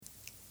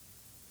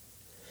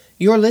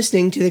You're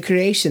listening to the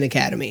Creation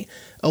Academy,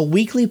 a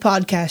weekly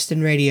podcast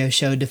and radio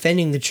show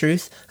defending the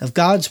truth of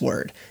God's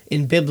Word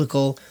in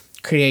biblical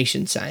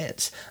creation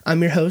science.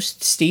 I'm your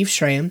host, Steve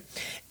Schramm,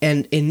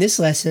 and in this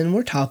lesson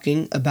we're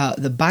talking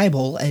about the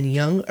Bible and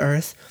young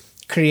earth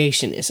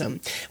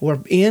creationism. We're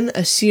in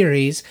a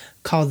series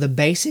called The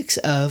Basics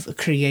of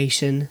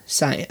Creation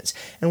Science,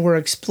 and we're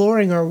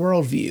exploring our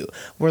worldview.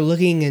 We're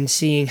looking and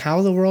seeing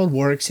how the world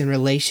works in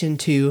relation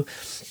to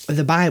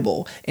the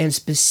Bible, and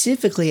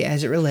specifically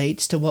as it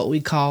relates to what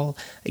we call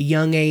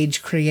young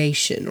age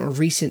creation or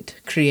recent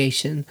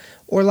creation,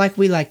 or like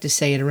we like to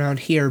say it around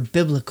here,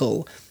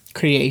 biblical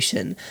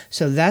creation.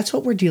 So that's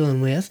what we're dealing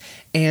with,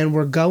 and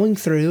we're going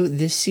through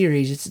this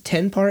series. It's a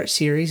 10-part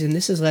series, and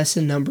this is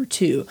lesson number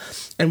 2.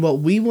 And what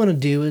we want to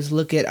do is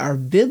look at our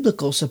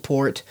biblical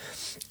support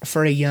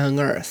for a young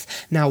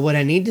earth. Now, what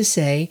I need to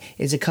say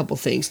is a couple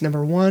things.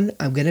 Number one,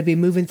 I'm going to be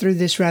moving through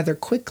this rather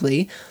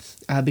quickly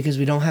because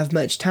we don't have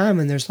much time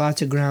and there's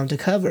lots of ground to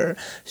cover.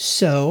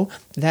 So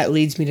that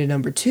leads me to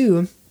number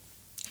 2,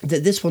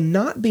 that this will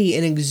not be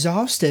an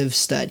exhaustive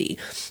study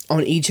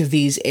on each of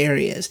these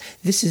areas.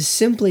 This is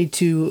simply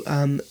to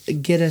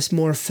get us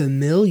more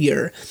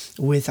familiar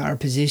with our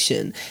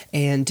position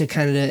and to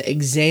kind of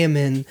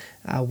examine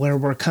where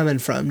we're coming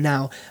from.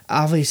 Now,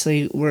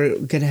 obviously, we're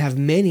going to have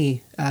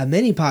many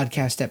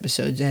podcast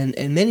episodes and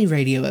many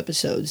radio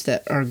episodes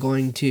that are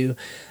going to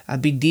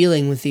be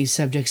dealing with these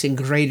subjects in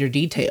greater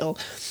detail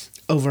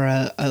over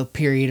a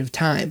period of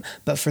time.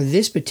 But for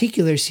this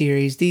particular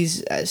series,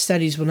 these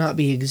studies will not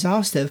be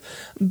exhaustive,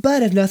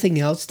 but if nothing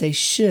else, they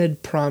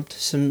should prompt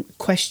some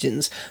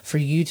questions for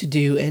you to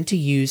do and to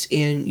use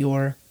in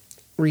your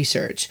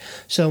research.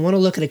 So I want to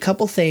look at a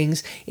couple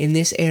things in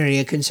this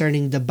area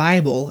concerning the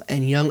Bible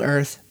and young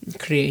earth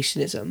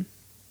creationism.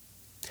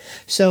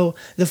 So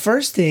the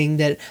first thing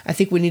that I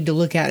think we need to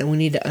look at and we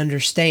need to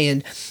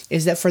understand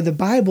is that for the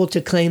Bible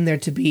to claim there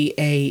to be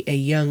a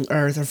young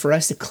earth, or for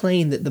us to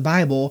claim that the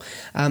Bible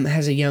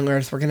has a young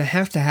earth, we're going to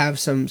have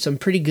some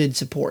pretty good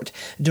support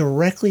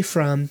directly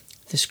from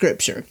the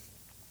Scripture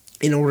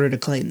in order to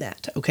claim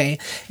that, okay?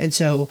 And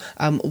so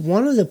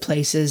one of the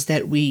places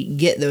that we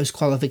get those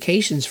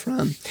qualifications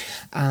from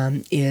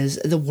is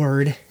the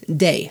word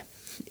day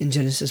in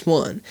Genesis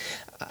 1.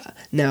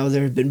 Now,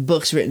 there have been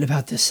books written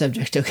about this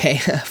subject, okay,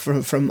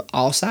 from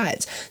all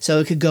sides, so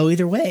it could go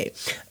either way.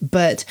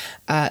 But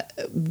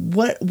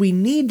what we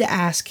need to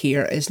ask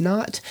here is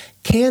not,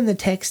 can the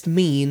text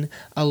mean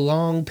a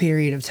long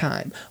period of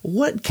time?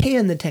 What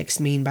can the text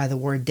mean by the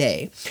word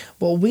day?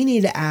 What we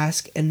need to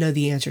ask and know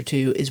the answer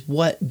to is,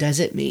 what does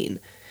it mean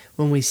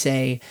when we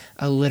say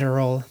a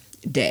literal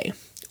day?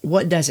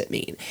 What does it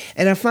mean?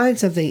 And I find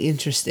something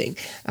interesting.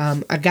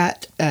 I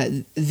got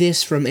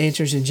this from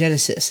Answers in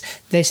Genesis.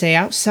 They say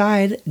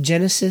outside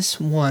Genesis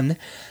 1,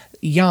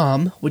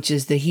 yom, which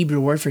is the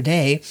Hebrew word for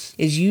day,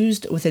 is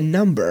used with a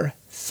number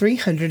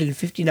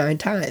 359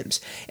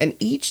 times, and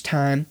each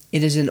time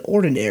it is an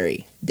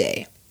ordinary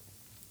day.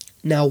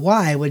 Now,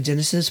 why would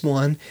Genesis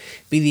 1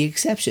 be the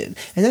exception?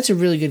 And that's a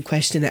really good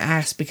question to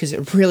ask, because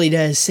it really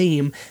does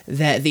seem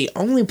that the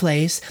only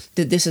place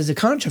that this is a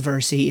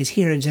controversy is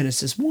here in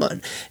Genesis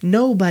 1.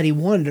 Nobody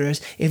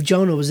wonders if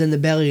Jonah was in the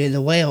belly of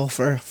the whale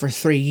for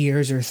 3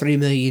 years or 3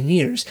 million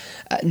years,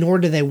 nor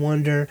do they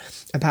wonder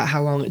about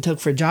how long it took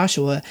for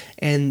Joshua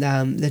and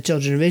the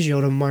children of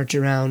Israel to march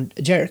around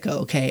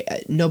Jericho,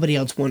 okay? Nobody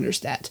else wonders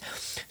that.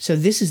 So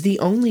this is the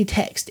only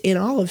text in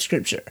all of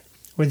Scripture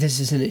where this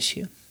is an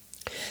issue.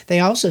 They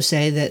also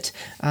say that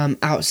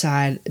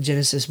outside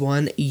Genesis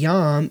 1,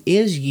 yom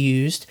is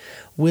used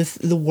with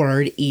the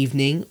word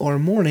evening or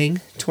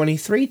morning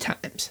 23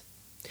 times.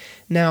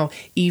 Now,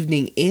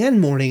 evening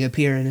and morning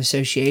appear in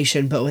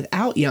association, but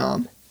without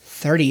yom,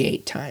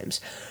 38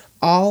 times.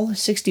 All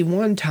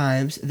 61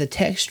 times the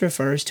text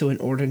refers to an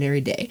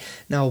ordinary day.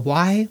 Now,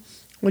 why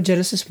would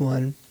Genesis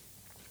 1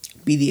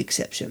 be the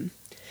exception?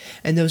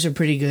 And those are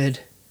pretty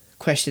good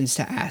questions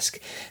to ask.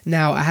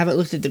 Now, I haven't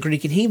looked at the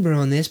Greek and Hebrew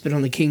on this, but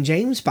on the King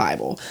James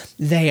Bible,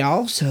 they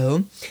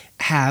also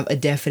have a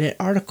definite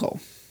article.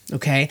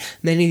 Okay,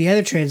 many of the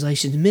other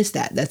translations miss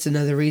that. That's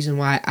another reason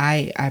why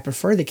I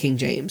prefer the King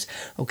James.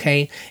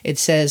 Okay, it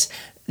says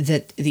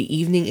that the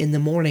evening and the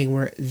morning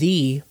were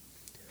the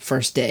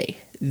first day,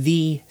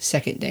 the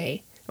second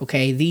day.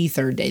 Okay, the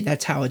third day.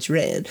 That's how it's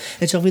written.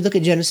 And so if we look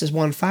at Genesis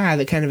 1:5,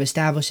 it kind of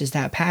establishes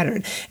that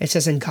pattern. It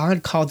says, and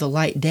God called the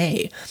light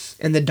day,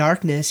 and the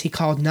darkness he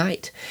called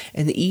night.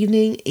 And the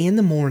evening and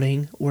the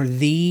morning were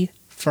the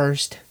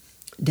first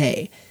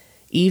day.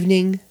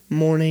 Evening,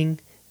 morning,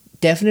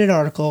 definite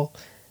article,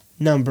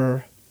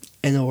 number,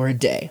 and the word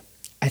day.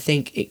 I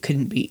think it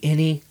couldn't be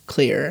any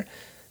clearer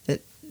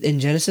that in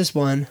Genesis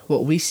 1,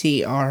 what we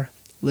see are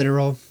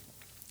literal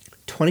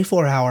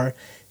 24-hour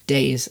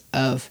days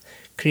of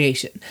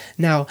creation.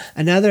 Now,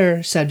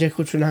 another subject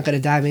which we're not going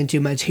to dive into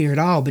much here at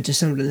all, but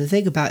just something to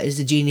think about, is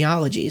the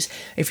genealogies.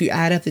 If you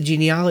add up the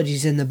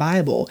genealogies in the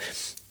Bible,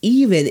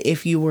 even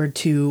if you were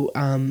to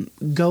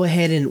go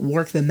ahead and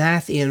work the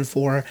math in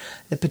for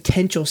the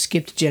potential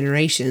skipped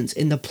generations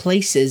in the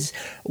places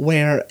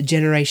where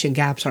generation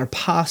gaps are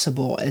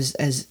possible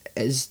as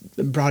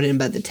brought in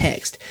by the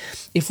text,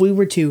 if we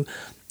were to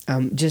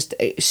just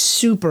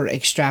super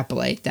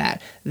extrapolate that,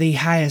 the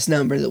highest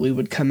number that we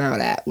would come out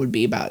at would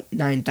be about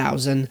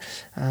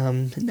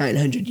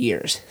 9,900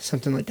 years,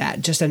 something like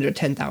that, just under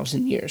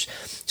 10,000 years.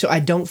 So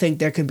I don't think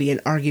there could be an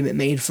argument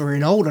made for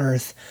an old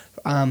Earth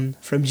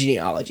from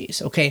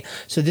genealogies, okay?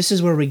 So this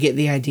is where we get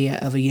the idea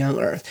of a young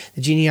Earth,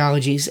 the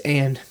genealogies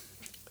and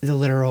the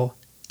literal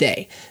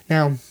day.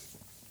 Now,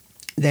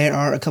 there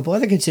are a couple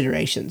other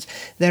considerations.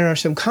 There are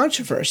some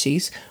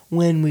controversies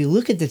when we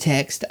look at the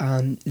text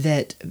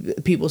that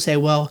people say,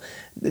 well,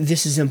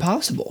 this is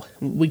impossible.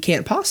 We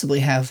can't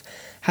possibly have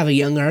a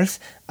young Earth.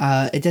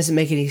 It doesn't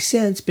make any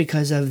sense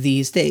because of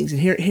these things.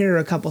 And here are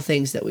a couple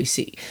things that we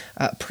see.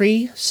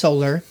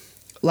 Pre-solar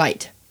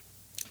light.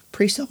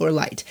 Pre-solar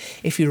light.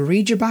 If you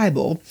read your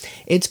Bible,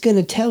 it's going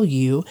to tell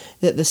you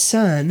that the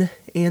sun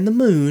and the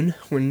moon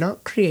were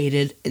not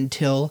created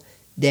until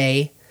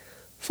day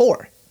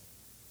 4.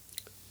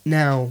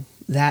 Now,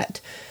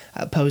 that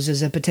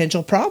poses a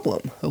potential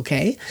problem,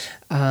 okay?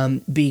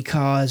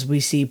 Because we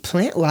see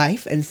plant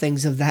life and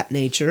things of that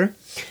nature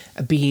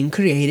being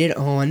created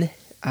on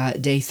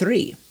day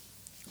 3.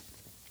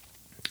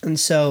 And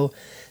so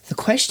the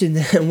question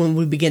that when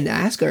we begin to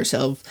ask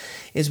ourselves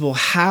is, well,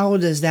 how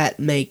does that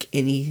make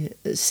any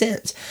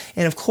sense?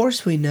 And of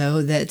course we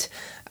know that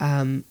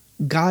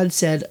God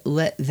said,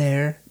 let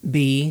there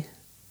be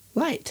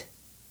light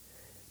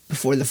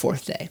before the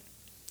 4th day,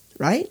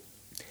 right?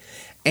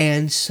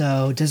 And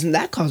so doesn't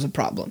that cause a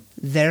problem?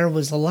 There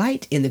was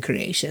light in the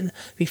creation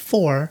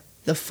before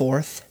the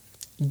 4th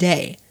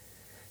day.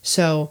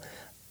 So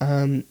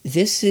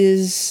this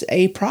is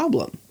a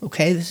problem,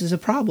 okay? This is a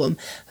problem,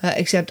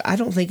 except I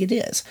don't think it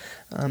is.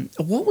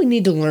 What we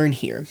need to learn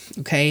here,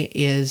 okay,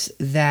 is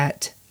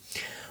that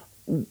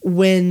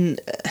when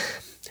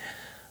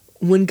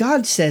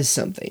God says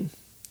something,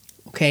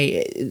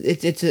 okay,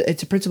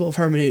 it's a principle of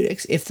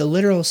hermeneutics. If the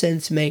literal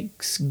sense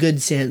makes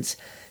good sense,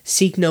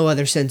 seek no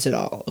other sense at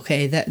all,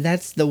 okay?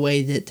 That's the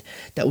way that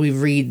we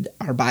read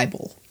our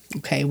Bible,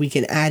 okay? We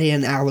can add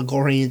in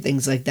allegory and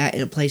things like that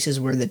in places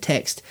where the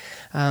text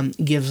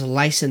gives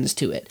license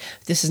to it.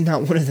 This is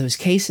not one of those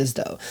cases,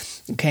 though,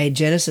 okay?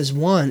 Genesis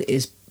 1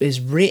 is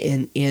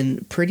written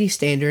in pretty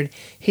standard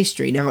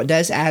history. Now, it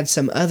does add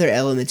some other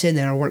elements in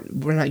there.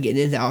 We're not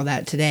getting into all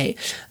that today,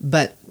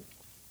 but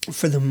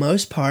for the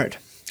most part,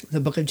 the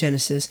book of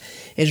Genesis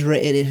is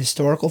written in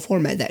historical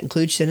format. That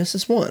includes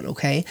Genesis 1,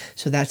 okay?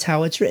 So that's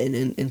how it's written,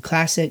 in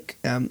classic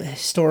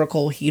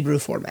historical Hebrew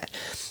format.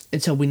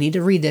 And so we need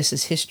to read this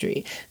as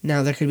history.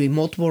 Now, there could be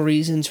multiple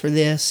reasons for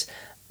this.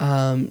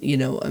 People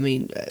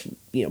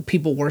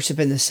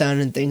worshiping the sun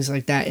and things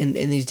like that in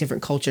these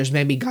different cultures.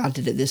 Maybe God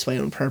did it this way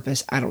on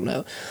purpose. I don't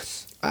know.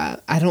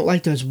 I don't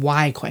like those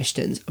why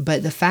questions,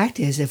 but the fact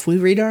is, if we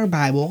read our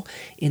Bible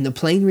in the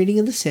plain reading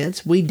of the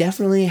sense, we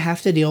definitely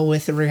have to deal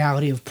with the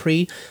reality of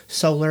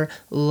pre-solar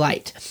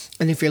light.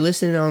 And if you're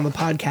listening on the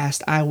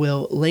podcast, I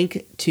will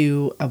link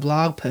to a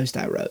blog post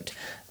I wrote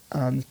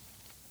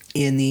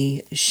in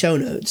the show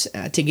notes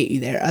to get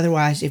you there.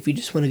 Otherwise, if you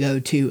just want to go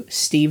to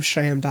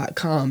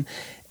steveschramm.com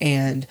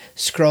and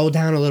scroll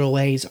down a little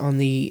ways, on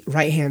the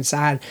right-hand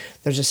side,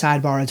 there's a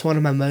sidebar. It's one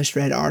of my most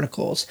read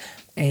articles.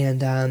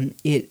 And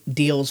it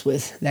deals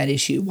with that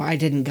issue. Why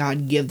didn't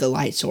God give the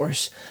light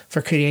source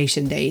for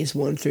creation days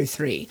 1 through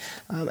 3?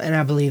 And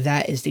I believe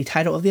that is the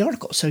title of the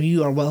article. So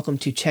you are welcome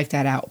to check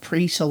that out.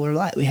 Pre-solar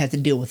light. We had to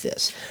deal with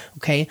this.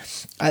 Okay.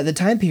 The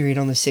time period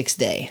on the 6th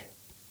day.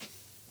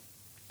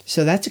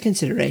 So that's a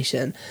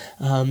consideration.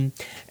 Old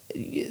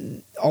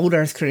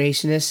Earth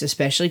creationists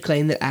especially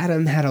claim that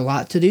Adam had a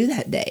lot to do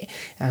that day.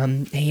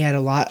 He had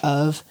a lot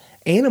of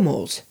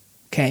animals,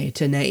 okay,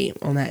 to name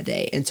on that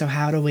day. And so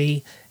how do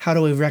we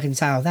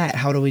reconcile that?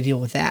 How do we deal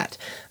with that?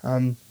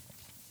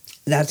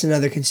 That's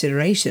another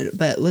consideration.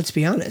 But let's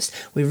be honest.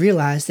 We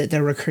realize that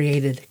there were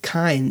created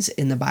kinds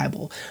in the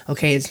Bible.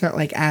 Okay, it's not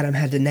like Adam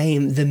had to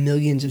name the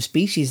millions of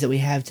species that we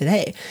have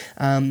today.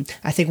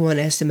 I think one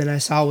estimate I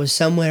saw was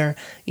somewhere,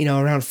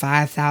 around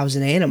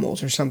 5,000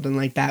 animals or something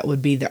like that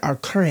would be our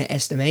current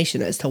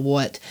estimation as to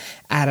what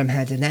Adam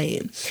had to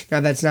name.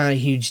 Now, that's not a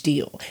huge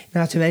deal.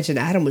 Not to mention,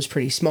 Adam was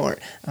pretty smart.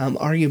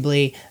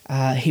 Arguably,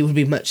 he would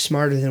be much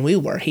smarter than we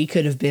were. He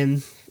could have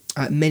been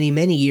many,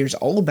 many years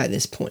old by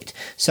this point.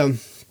 So,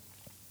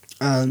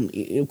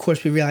 of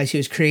course, we realize he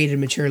was created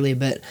maturely,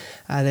 but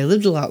they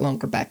lived a lot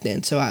longer back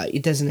then. So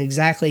it doesn't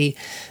exactly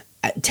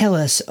tell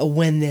us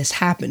when this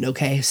happened,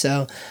 okay?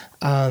 So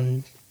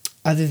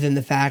other than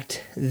the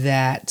fact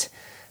that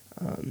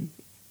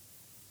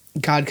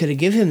God could have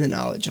given him the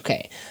knowledge,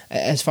 okay,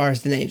 as far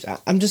as the names.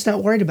 I'm just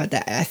not worried about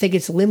that. I think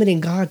it's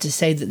limiting God to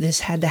say that this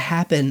had to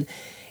happen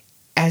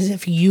as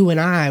if you and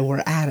I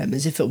were Adam,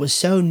 as if it was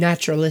so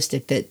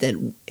naturalistic that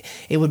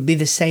it would be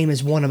the same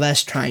as one of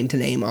us trying to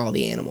name all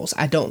the animals.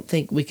 I don't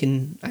think we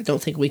can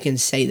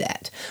say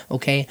that.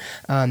 Okay,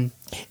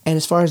 And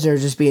as far as there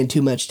just being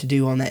too much to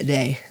do on that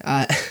day,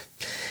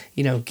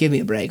 give me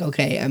a break,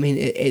 okay? I mean,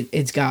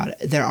 it's God.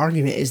 Their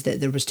argument is that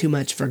there was too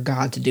much for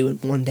God to do in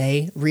one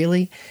day.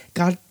 Really?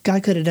 God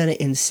could have done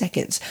it in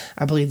seconds.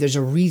 I believe there's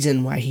a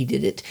reason why he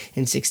did it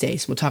in 6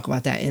 days. We'll talk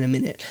about that in a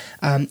minute.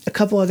 A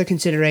couple other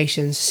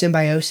considerations: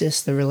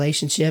 symbiosis, the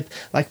relationship,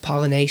 like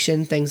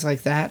pollination, things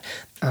like that.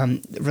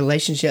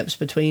 Relationships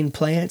between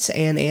plants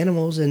and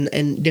animals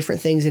and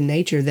different things in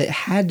nature that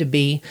had to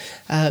be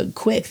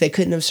quick. They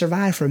couldn't have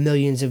survived for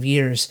millions of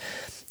years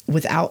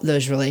without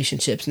those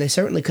relationships, and they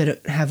certainly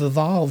couldn't have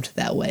evolved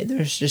that way.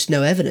 There's just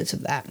no evidence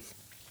of that.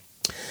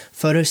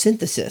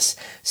 Photosynthesis,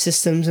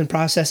 systems and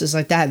processes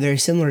like that, very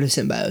similar to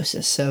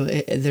symbiosis. So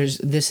there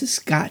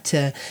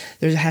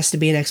has to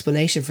be an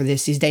explanation for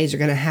this. These days are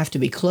going to have to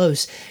be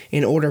close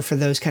in order for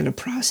those kind of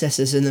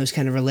processes and those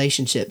kind of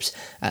relationships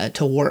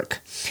to work.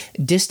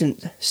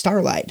 Distant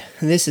starlight,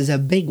 this is a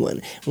big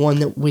one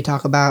that we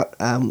talk about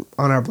on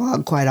our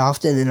blog quite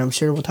often, and I'm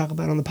sure we'll talk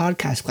about on the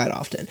podcast quite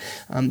often.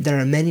 There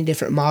are many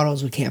different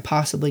models. We can't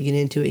possibly get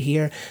into it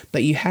here,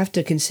 but you have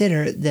to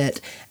consider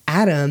that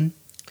Adam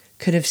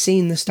could have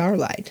seen the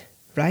starlight,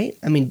 right?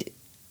 I mean,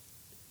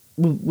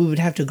 we would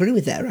have to agree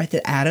with that, right?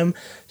 That Adam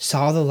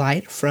saw the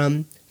light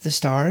from the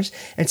stars.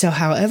 And so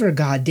however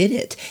God did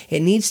it, it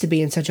needs to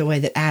be in such a way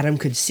that Adam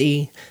could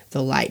see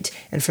the light.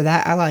 And for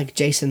that, I like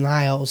Jason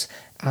Lyle's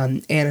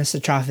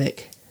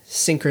Anisotropic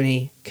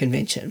Synchrony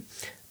Convention,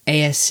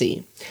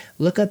 ASC.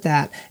 Look up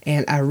that,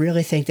 and I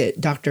really think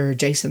that Dr.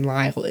 Jason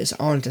Lyle is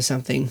onto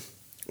something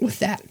with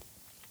that.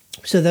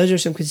 So those are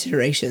some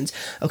considerations,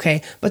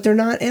 okay? But they're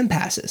not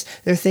impasses.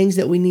 They're things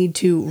that we need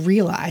to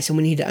realize and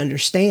we need to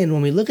understand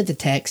when we look at the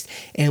text,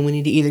 and we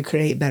need to either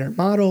create better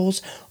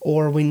models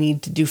or we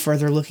need to do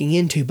further looking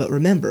into. But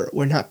remember,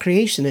 we're not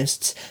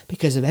creationists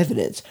because of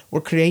evidence.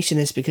 We're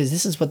creationists because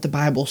this is what the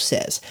Bible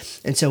says.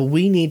 And so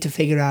we need to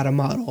figure out a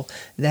model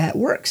that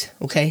works,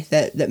 okay?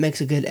 That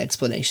makes a good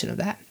explanation of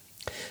that.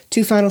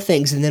 Two final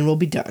things, and then we'll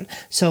be done.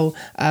 So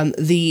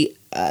the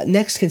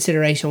next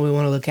consideration we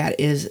want to look at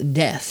is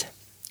death.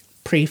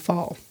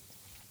 Pre-fall.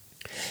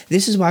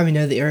 This is why we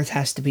know the earth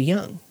has to be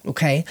young,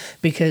 okay?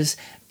 Because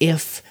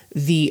if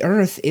the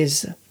earth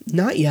is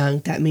not young,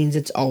 that means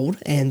it's old,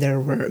 and there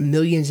were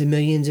millions and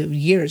millions of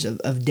years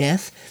of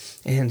death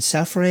and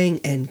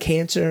suffering and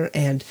cancer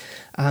and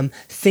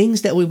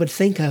things that we would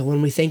think of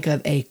when we think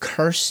of a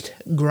cursed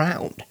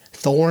ground.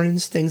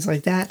 Thorns, things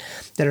like that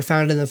are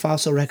found in the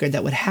fossil record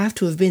that would have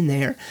to have been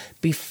there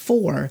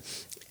before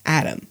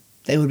Adam.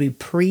 They would be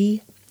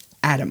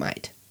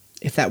pre-Adamite,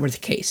 if that were the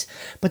case.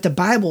 But the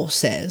Bible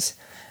says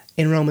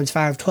in Romans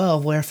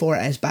 5:12, wherefore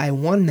as by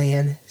one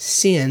man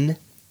sin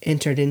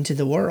entered into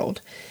the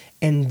world,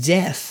 and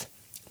death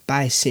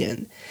by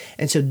sin.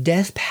 And so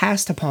death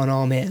passed upon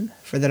all men,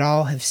 for that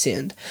all have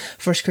sinned.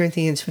 1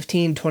 Corinthians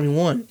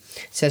 15:21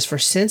 says, for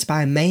since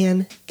by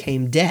man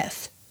came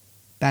death,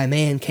 by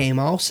man came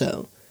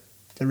also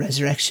the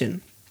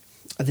resurrection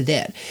of the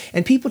dead.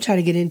 And people try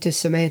to get into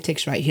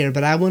semantics right here,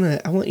 but I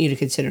want you to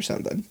consider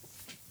something.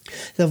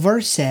 The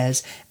verse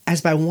says,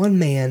 as by one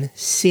man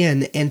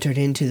sin entered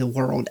into the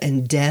world,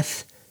 and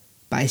death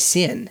by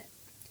sin.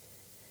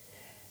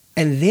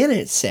 And then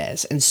it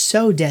says, and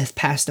so death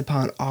passed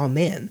upon all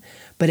men.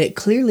 But it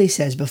clearly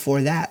says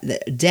before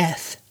that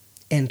death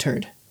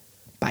entered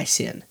by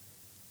sin.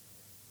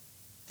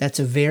 That's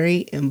a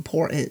very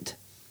important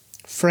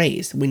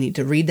phrase. We need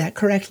to read that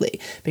correctly,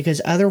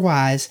 because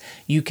otherwise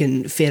you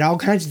can fit all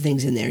kinds of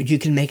things in there. You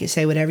can make it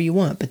say whatever you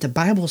want, but the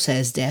Bible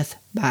says death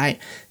by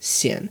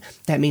sin.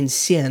 That means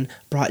sin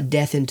brought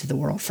death into the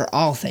world for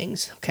all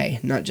things, okay,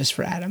 not just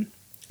for Adam.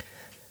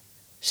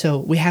 So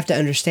we have to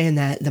understand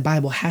that the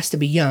Bible has to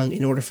be young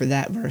in order for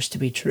that verse to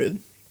be true.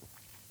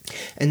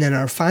 And then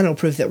our final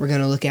proof that we're going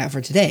to look at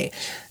for today,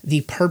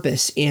 the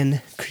purpose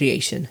in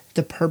creation.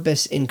 The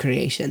purpose in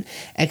creation.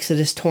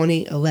 Exodus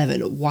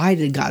 20:11. Why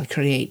did God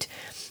create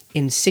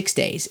in 6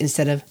 days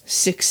instead of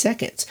 6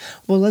 seconds?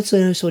 Well, let's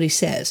notice what he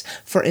says.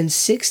 For in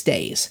 6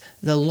 days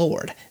the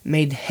Lord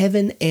made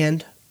heaven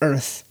and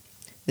earth,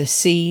 the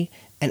sea,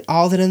 and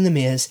all that in them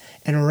is,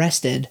 and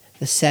rested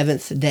the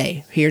seventh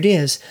day. Here it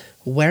is.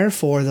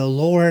 Wherefore the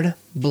Lord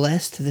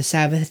blessed the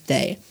Sabbath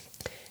day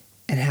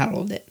and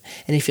hallowed it.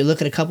 And if you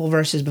look at a couple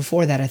verses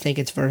before that, I think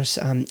it's verse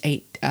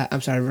 8,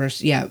 either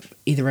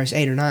verse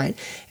 8 or 9,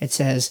 it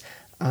says,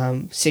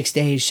 6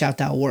 days shalt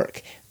thou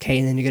work, okay,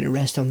 and then you're going to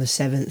rest on the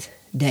seventh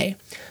day.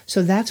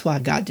 So that's why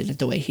God did it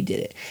the way he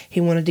did it.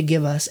 He wanted to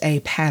give us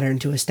a pattern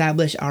to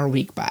establish our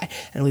week by,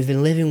 and we've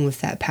been living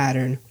with that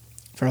pattern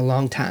for a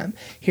long time.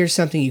 Here's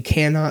something you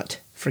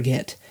cannot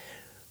forget.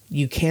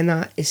 You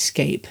cannot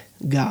escape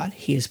God.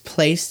 He has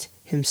placed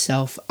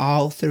himself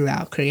all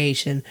throughout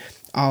creation,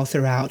 all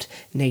throughout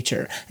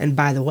nature. And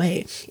by the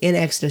way, in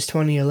Exodus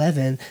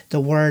 20:11, the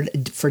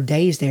word for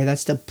days there,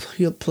 that's the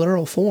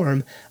plural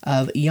form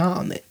of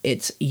yom.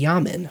 It's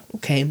yamin,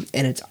 okay?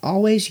 And it's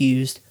always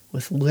used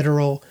with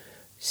literal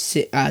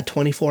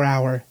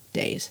 24-hour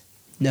days.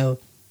 No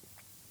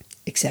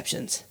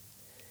exceptions.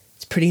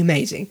 It's pretty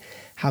amazing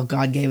how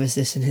God gave us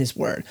this in His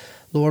Word.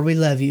 Lord, we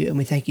love you, and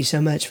we thank you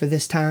so much for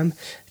this time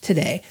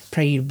today.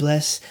 Pray you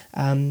bless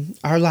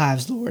our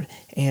lives, Lord,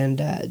 and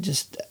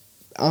just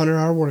honor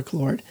our work,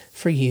 Lord,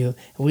 for you.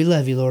 And we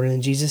love you, Lord, and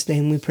in Jesus'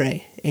 name we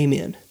pray.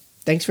 Amen.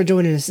 Thanks for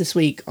joining us this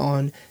week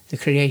on the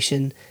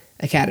Creation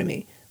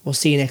Academy. We'll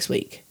see you next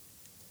week.